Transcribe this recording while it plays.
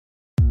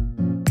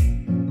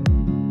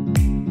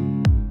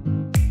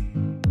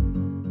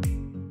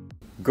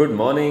Good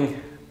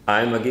morning.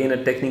 I am again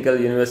at Technical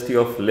University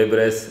of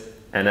Liberec,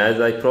 and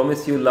as I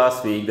promised you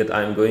last week that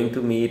I am going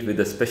to meet with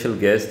a special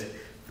guest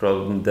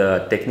from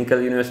the Technical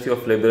University of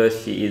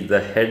Liberec. She is the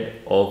head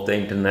of the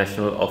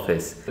international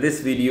office. This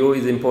video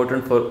is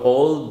important for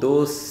all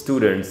those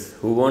students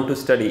who want to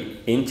study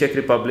in Czech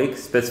Republic,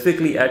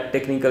 specifically at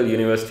Technical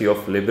University of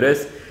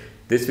Liberec.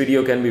 This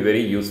video can be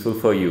very useful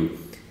for you.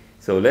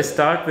 So let's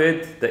start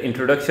with the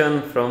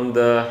introduction from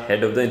the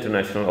head of the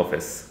international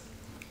office.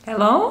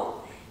 Hello.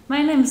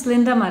 My name is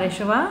Linda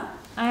Marešová.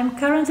 I am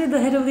currently the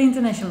head of the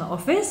international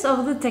office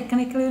of the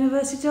Technical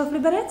University of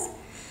Liberec.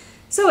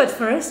 So at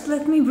first,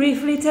 let me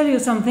briefly tell you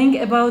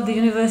something about the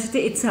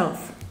university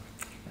itself.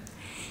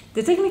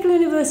 The Technical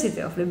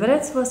University of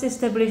Liberec was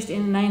established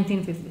in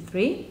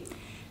 1953.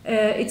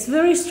 It's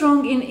very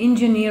strong in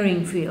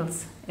engineering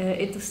fields.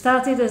 It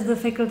started as the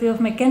Faculty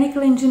of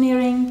Mechanical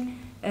Engineering,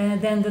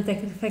 then the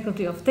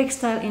Faculty of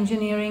Textile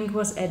Engineering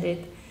was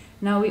added.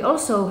 Now we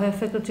also have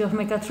Faculty of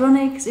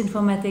Mechatronics,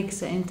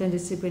 Informatics and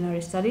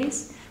Interdisciplinary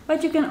Studies,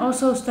 but you can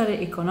also study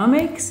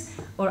economics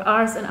or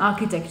arts and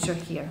architecture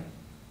here.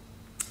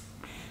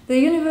 The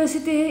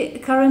university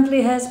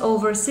currently has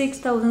over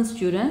 6,000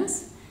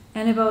 students,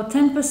 and about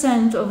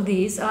 10% of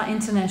these are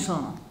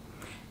international.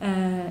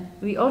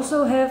 We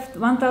also have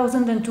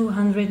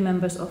 1,200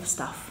 members of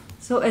staff.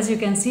 So as you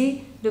can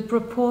see, the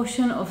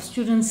proportion of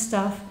student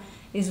staff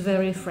is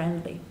very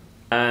friendly.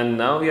 And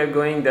now we are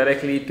going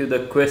directly to the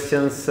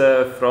questions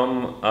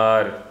from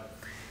our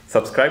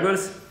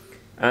subscribers.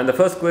 And the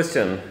first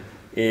question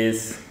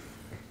is,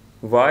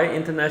 why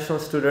international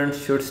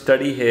students should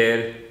study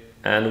here,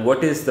 and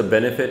what is the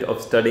benefit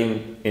of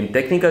studying in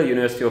Technical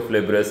University of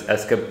Liberec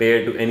as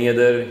compared to any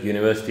other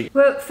university?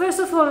 Well, first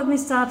of all, let me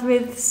start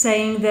with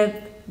saying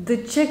that the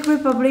Czech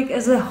Republic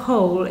as a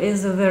whole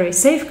is a very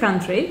safe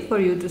country for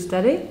you to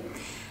study.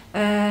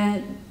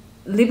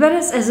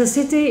 Liberec as a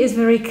city is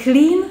very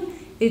clean.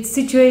 It's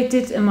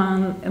situated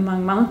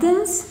among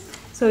mountains,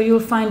 so you'll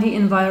find the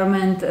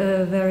environment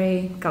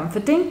very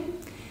comforting.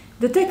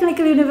 The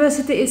Technical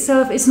University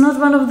itself is not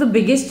one of the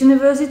biggest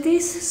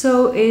universities,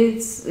 so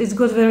it's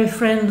got very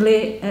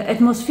friendly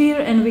atmosphere,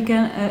 and we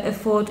can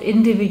afford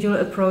individual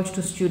approach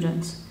to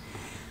students.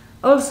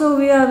 Also,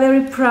 we are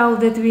very proud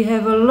that we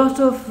have a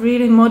lot of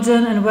really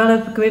modern and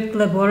well-equipped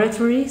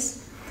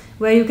laboratories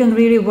where you can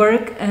really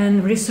work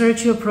and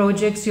research your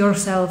projects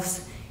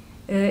yourselves.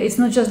 It's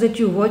not just that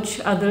you watch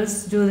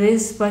others do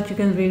this, but you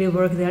can really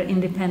work there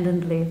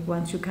independently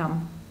once you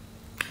come.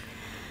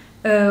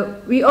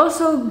 We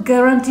also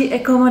guarantee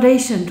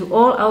accommodation to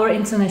all our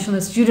international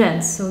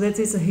students, so that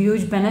is a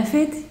huge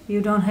benefit.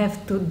 You don't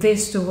have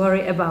this to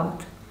worry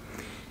about.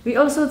 We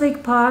also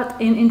take part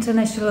in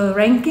international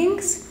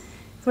rankings,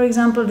 for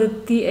example the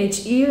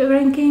THE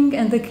ranking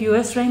and the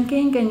QS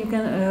ranking, and you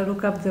can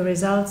look up the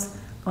results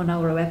on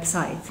our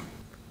website.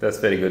 That's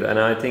very good, and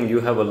I think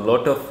you have a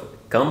lot of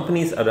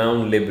companies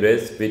around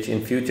Liberec, which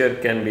in future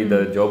can be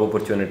the job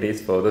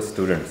opportunities for the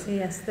students.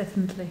 Yes,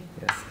 definitely.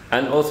 Yes.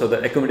 And also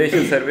the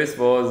accommodation service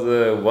was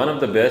one of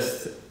the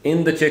best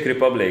in the Czech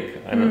Republic.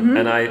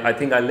 And I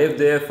think I lived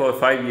there for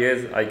 5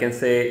 years. I can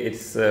say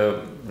it's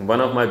one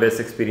of my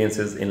best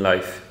experiences in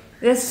life.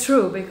 That's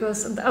true,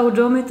 because our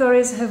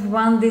dormitories have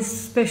won this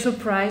special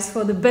prize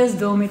for the best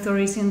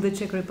dormitories in the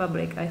Czech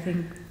Republic, I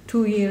think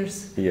 2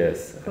 years.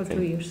 Yes. For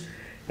 2 years.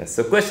 Yes.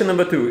 So question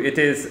number 2, it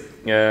is,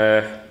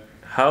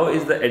 how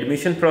is the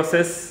admission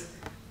process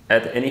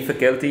at any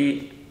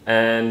faculty,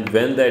 and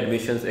when the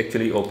admissions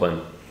actually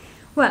open?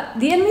 Well,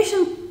 the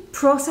admission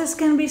process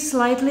can be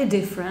slightly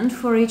different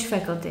for each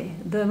faculty.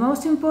 The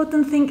most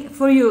important thing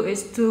for you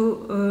is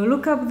to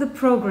look up the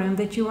program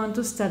that you want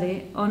to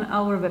study on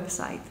our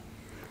website.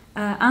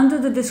 Under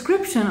the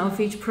description of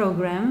each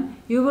program,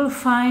 you will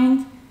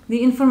find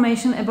the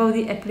information about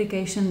the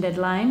application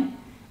deadline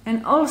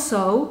and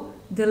also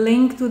the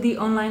link to the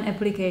online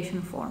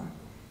application form.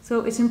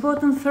 So it's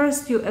important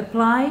first you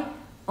apply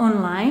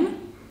online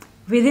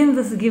within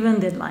this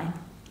given deadline.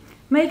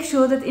 Make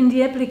sure that in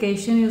the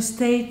application you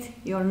state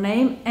your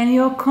name and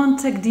your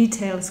contact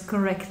details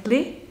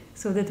correctly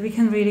so that we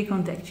can really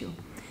contact you.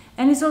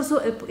 And it's also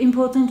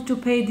important to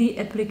pay the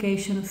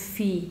application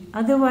fee,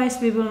 otherwise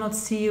we will not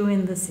see you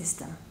in the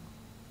system.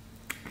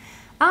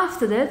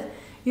 After that,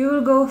 you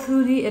will go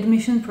through the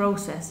admission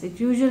process. It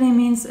usually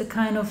means a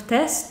kind of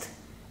test,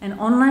 an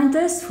online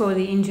test for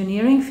the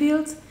engineering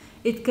field.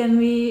 It can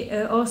be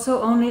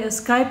also only a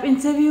Skype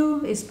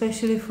interview,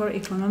 especially for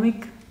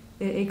economic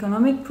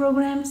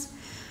programs.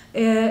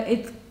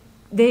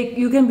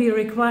 You can be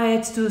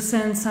required to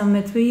send some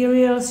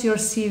materials, your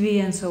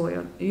CV and so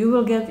on. You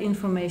will get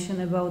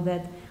information about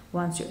that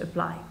once you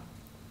apply.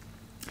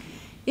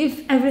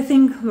 If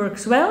everything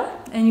works well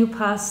and you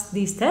pass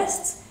these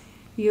tests,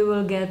 you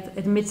will get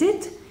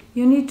admitted.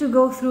 You need to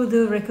go through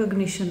the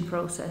recognition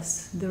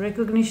process, the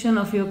recognition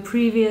of your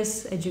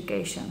previous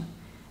education.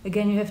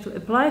 Again, you have to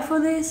apply for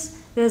this.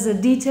 There's a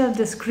detailed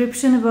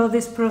description about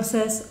this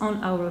process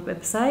on our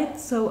website,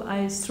 so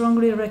I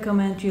strongly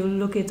recommend you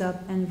look it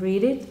up and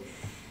read it.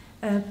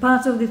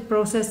 Part of this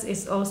process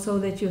is also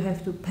that you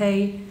have to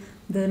pay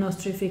the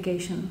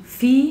nostrification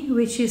fee,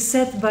 which is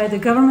set by the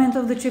government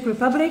of the Czech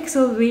Republic,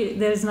 so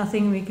there's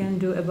nothing we can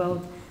do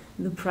about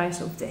the price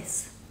of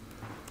this.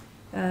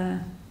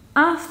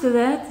 After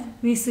that,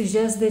 we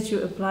suggest that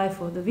you apply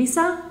for the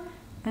visa,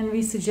 and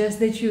we suggest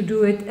that you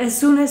do it as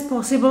soon as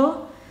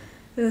possible,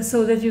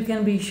 so that you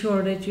can be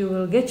sure that you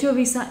will get your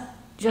visa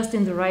just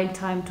in the right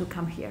time to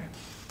come here.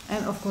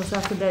 And of course,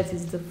 after that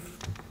is the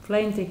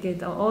plane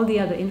ticket or all the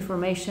other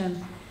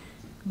information.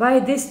 By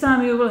this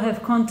time, you will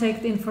have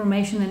contact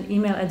information and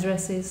email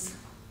addresses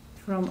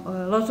from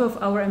a lot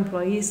of our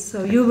employees,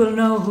 so you will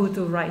know who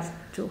to write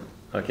to.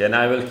 Okay, and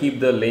I will keep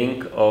the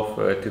link of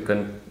to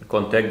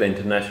contact the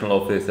international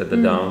office at the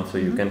down, so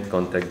you can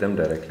contact them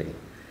directly.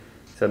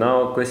 So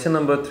now, question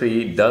number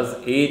 3: does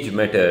age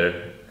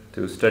matter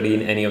to study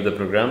in any of the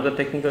programs at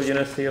Technical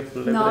University of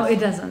Liberec? No, it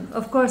doesn't.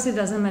 Of course, it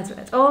doesn't matter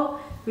at all.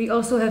 We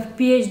also have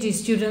PhD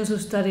students who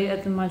study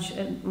at a much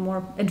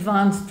more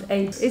advanced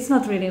age. It's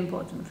not really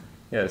important.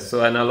 Yes,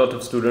 so and a lot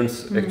of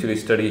students actually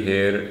study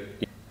here.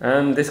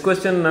 And this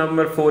question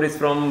number 4 is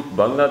from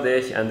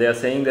Bangladesh, and they are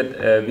saying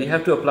that we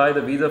have to apply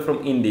the visa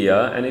from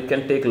India and it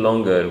can take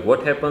longer.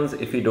 What happens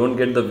if we don't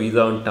get the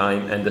visa on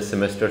time and the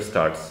semester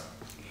starts?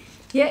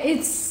 Yeah,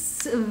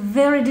 it's a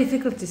very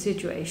difficult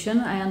situation,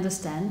 I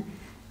understand.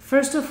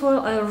 First of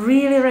all, I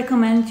really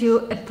recommend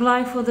you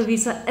apply for the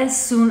visa as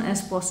soon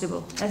as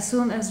possible, as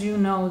soon as you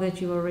know that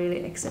you are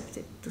really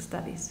accepted to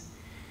studies.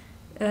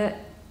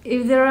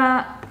 If there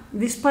are,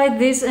 despite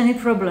this, any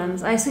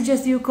problems, I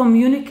suggest you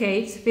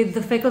communicate with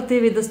the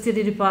faculty, with the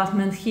study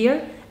department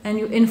here, and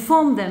you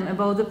inform them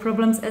about the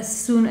problems as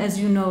soon as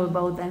you know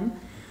about them.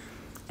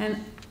 And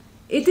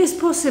it is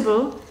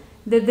possible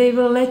that they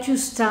will let you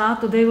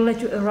start, or they will let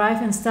you arrive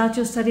and start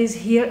your studies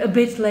here a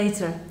bit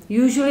later.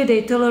 Usually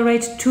they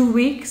tolerate 2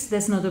 weeks,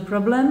 that's not a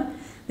problem.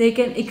 They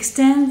can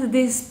extend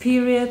this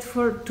period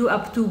to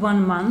up to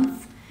 1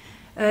 month.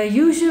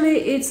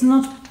 Usually it's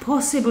not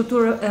possible to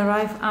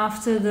arrive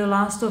after the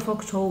last of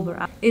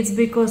October. It's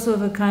because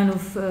of a kind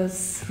of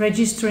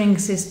registering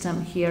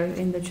system here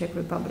in the Czech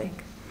Republic.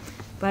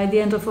 By the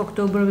end of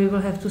October we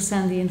will have to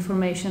send the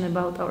information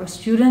about our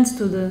students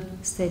to the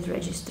state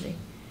registry.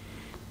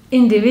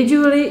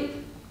 Individually,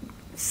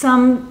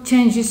 some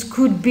changes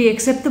could be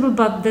acceptable,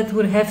 but that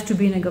would have to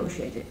be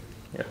negotiated.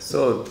 Yeah,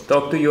 so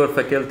talk to your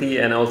faculty,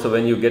 and also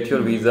when you get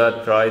your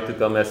visa, try to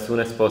come as soon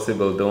as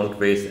possible. Don't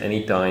waste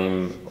any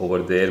time over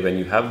there. When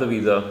you have the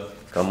visa,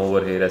 come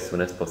over here as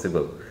soon as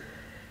possible.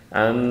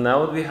 And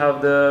now we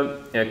have the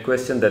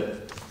question that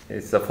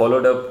is a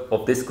followed up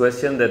of this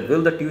question, that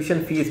will the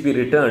tuition fees be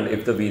returned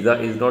if the visa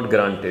is not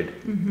granted?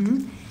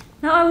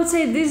 Now I would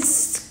say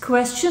this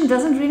question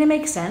doesn't really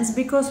make sense,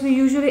 because we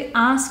usually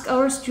ask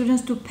our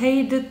students to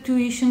pay the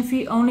tuition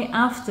fee only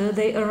after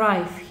they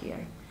arrive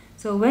here.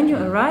 So when you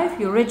arrive,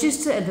 you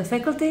register at the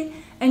faculty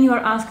and you are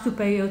asked to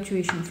pay your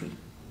tuition fee.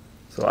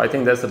 So I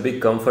think that's a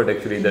big comfort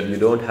actually, that you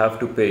don't have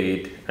to pay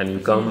it and you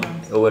come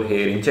over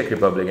here in Czech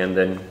Republic and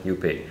then you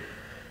pay.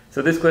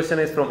 So this question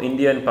is from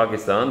India and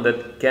Pakistan,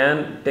 that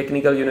can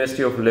Technical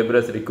University of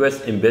Liberec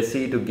request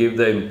embassy to give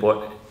the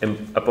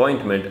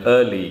appointment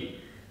early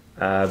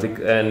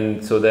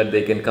and so that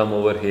they can come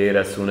over here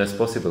as soon as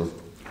possible?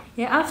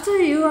 Yeah, after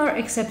you are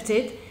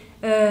accepted,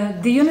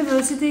 the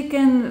university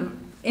can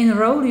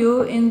enroll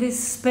you in this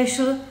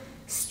special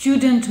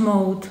student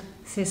mode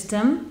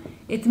system.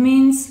 It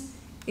means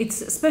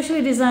it's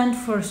specially designed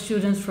for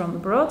students from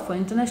abroad, for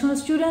international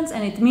students,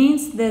 and it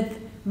means that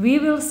we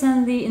will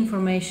send the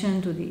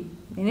information to the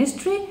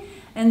ministry,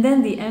 and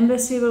then the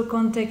embassy will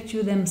contact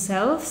you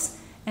themselves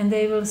and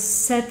they will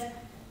set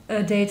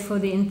a date for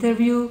the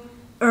interview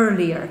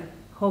earlier,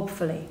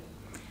 hopefully.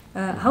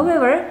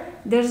 However,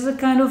 there's a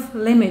kind of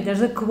limit,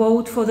 there's a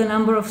quote for the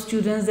number of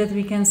students that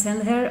we can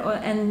send here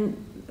and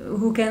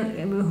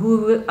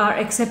who are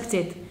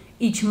accepted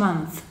each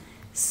month.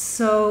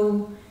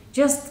 So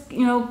just,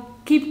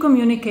 keep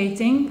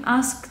communicating,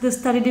 ask the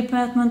study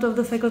department of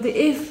the faculty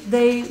if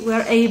they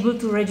were able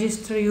to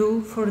register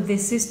you for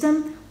this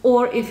system,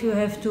 or if you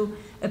have to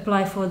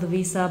apply for the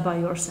visa by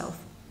yourself.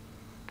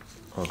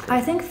 Okay.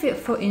 I think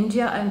for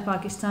India and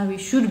Pakistan we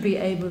should be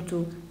able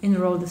to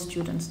enroll the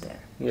students there.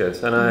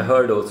 Yes, and I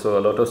heard also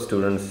a lot of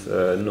students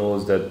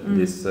knows that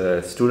this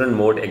student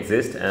mode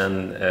exists,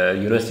 and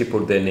university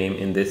put their name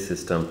in this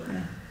system.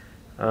 Yeah.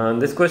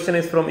 And this question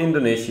is from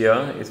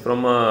Indonesia. It's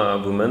from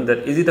a woman,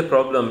 that is it a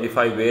problem if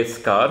I wear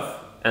scarf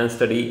and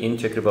study in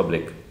Czech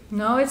Republic?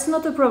 No, it's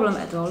not a problem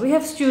at all. We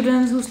have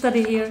students who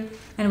study here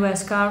and wear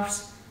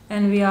scarves,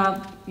 and we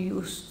are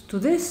used to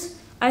this.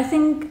 I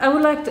think I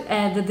would like to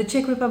add that the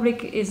Czech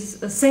Republic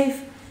is a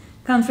safe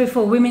country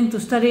for women to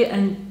study,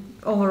 and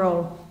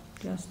overall,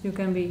 just you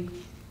can be.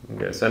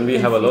 Yes, and we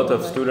have a lot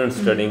of students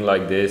studying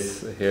like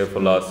this here for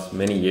last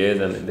many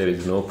years, and there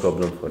is no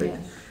problem for it. Yes.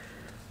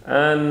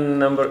 And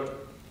number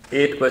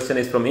 8 question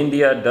is from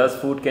India. Does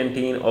food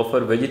canteen offer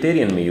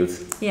vegetarian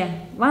meals? Yeah,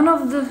 one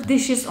of the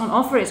dishes on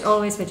offer is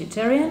always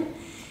vegetarian.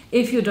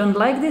 If you don't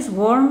like this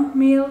warm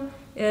meal,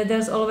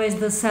 there's always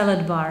the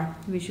salad bar,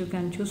 which you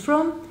can choose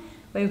from,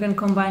 where you can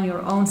combine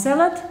your own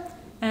salad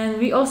And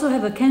we also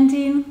have a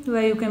canteen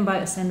where you can buy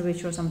a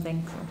sandwich or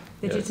something.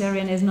 So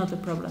vegetarian is not a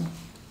problem.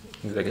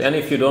 Exactly. And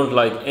if you don't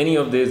like any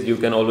of this, you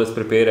can always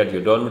prepare at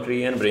your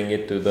dormitory and bring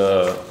it to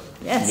the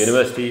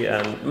university.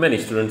 And many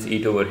students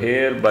eat over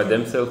here by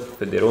themselves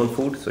with their own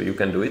food, so you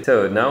can do it.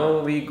 So now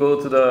we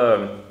go to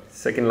the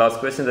second last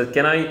question, that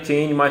can I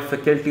change my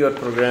faculty or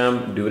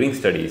program during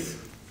studies?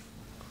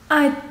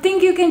 I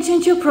think you can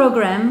change your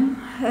program,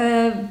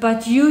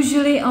 but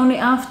usually only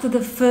after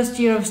the first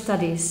year of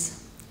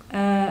studies.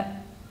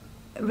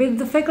 With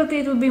the faculty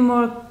it will be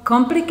more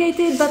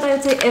complicated, but I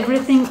would say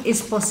everything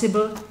is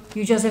possible.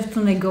 You just have to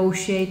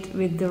negotiate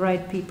with the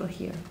right people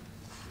here.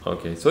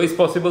 Okay, so it's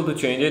possible to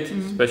change it,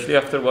 especially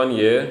after 1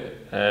 year,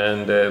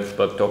 and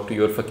but talk to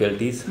your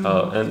faculties,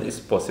 and it's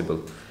possible.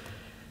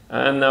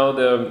 And now,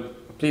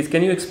 please,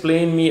 can you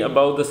explain me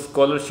about the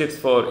scholarships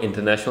for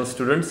international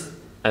students,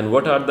 and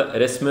what are the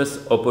Erasmus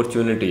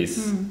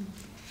opportunities?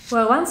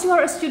 Well, once you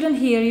are a student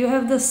here, you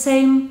have the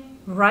same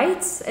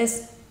rights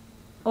as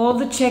all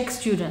the Czech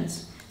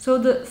students. So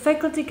the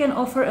faculty can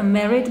offer a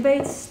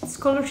merit-based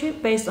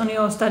scholarship based on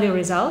your study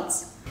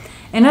results.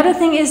 Another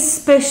thing is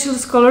special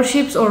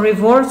scholarships or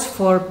rewards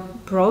for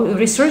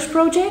research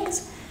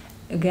projects.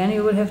 Again,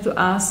 you will have to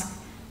ask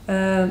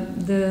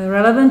the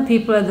relevant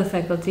people at the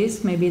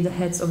faculties, maybe the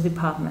heads of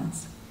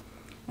departments.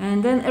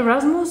 And then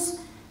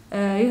Erasmus,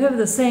 you have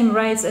the same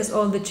rights as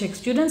all the Czech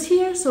students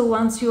here. So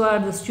once you are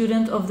the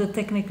student of the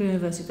Technical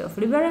University of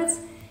Liberec,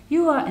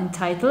 you are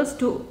entitled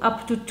to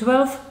up to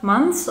 12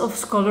 months of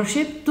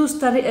scholarship to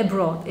study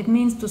abroad. It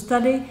means to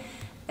study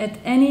at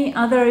any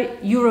other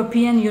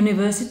European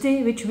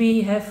university which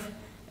we have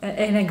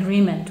an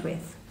agreement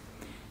with.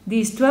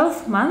 These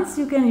 12 months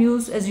you can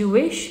use as you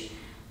wish.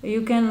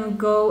 You can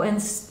go and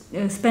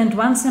spend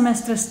 1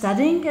 semester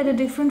studying at a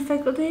different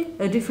faculty,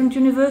 a different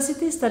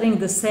university, studying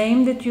the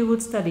same that you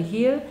would study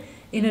here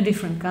in a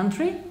different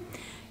country.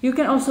 You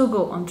can also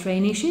go on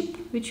traineeship,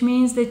 which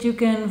means that you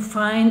can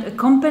find a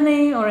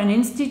company or an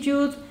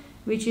institute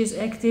which is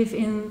active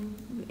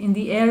in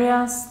the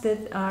areas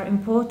that are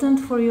important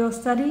for your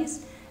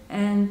studies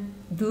and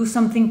do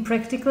something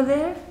practical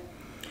there.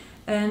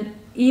 And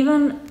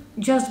even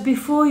just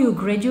before you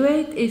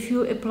graduate, if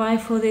you apply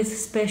for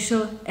this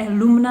special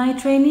alumni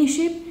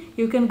traineeship,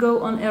 you can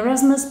go on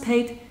Erasmus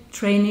paid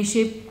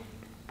traineeship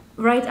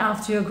right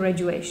after your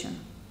graduation.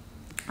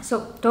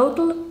 So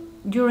total,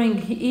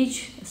 during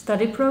each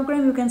study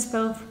program, you can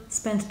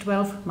spend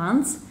 12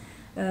 months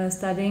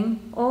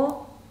studying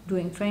or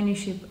doing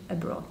traineeship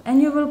abroad.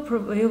 And you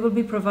will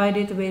be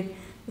provided with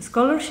a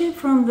scholarship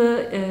from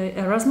the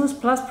Erasmus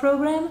Plus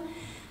program.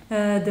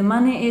 The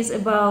money is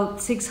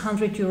about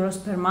 600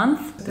 euros per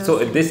month. So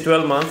these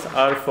 12 months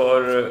are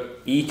for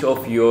each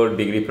of your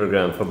degree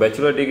program. For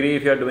bachelor degree,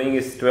 if you are doing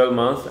is 12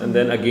 months, and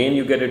then again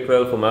you get a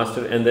 12 for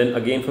master, and then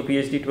again for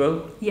PhD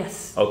 12?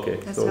 Yes. Okay.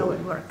 That's how it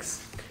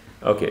works.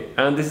 Okay,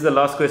 and this is the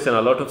last question.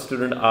 A lot of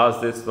students ask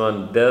this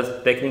one.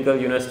 Does Technical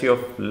University of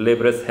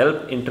Liberec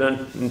help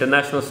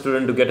international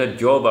students to get a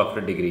job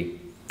after degree?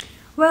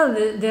 Well,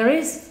 there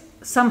is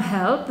some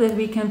help that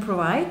we can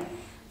provide.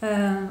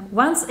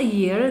 Once a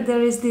year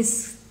there is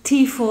this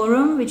T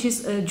Forum, which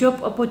is a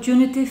job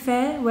opportunity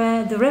fair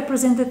where the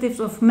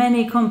representatives of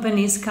many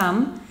companies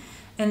come,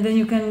 and then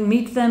you can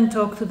meet them,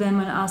 talk to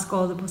them and ask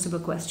all the possible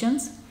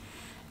questions.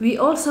 We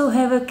also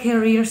have a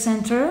career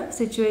center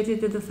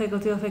situated at the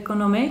Faculty of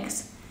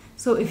Economics.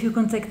 So if you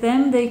contact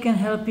them, they can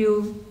help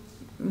you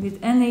with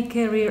any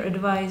career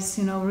advice,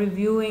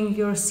 reviewing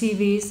your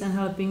CVs and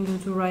helping you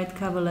to write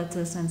cover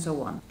letters and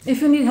so on.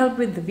 If you need help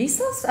with the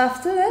visas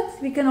after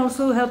that, we can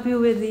also help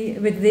you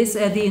with this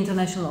at the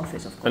international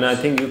office, of course. And I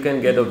think you can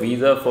get a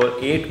visa for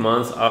 8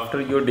 months after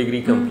your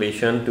degree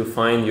completion to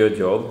find your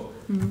job.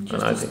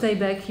 Just to stay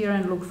back here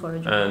and look for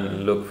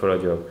a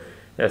job.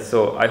 Yes,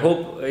 so I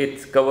hope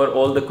it covered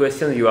all the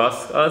questions you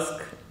asked us,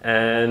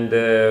 and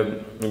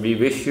we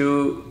wish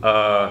you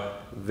a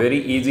very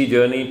easy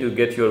journey to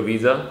get your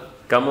visa.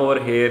 Come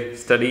over here,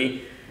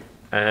 study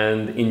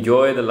and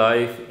enjoy the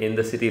life in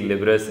the city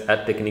Liberec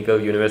at Technical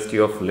University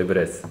of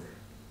Liberec.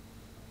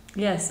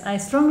 Yes, I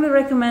strongly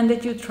recommend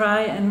that you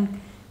try, and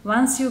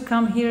once you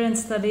come here and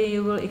study,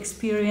 you will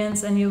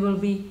experience and you will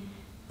be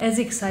as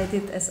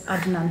excited as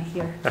Adnan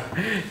here.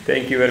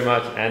 Thank you very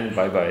much, and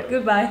bye-bye.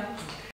 Goodbye.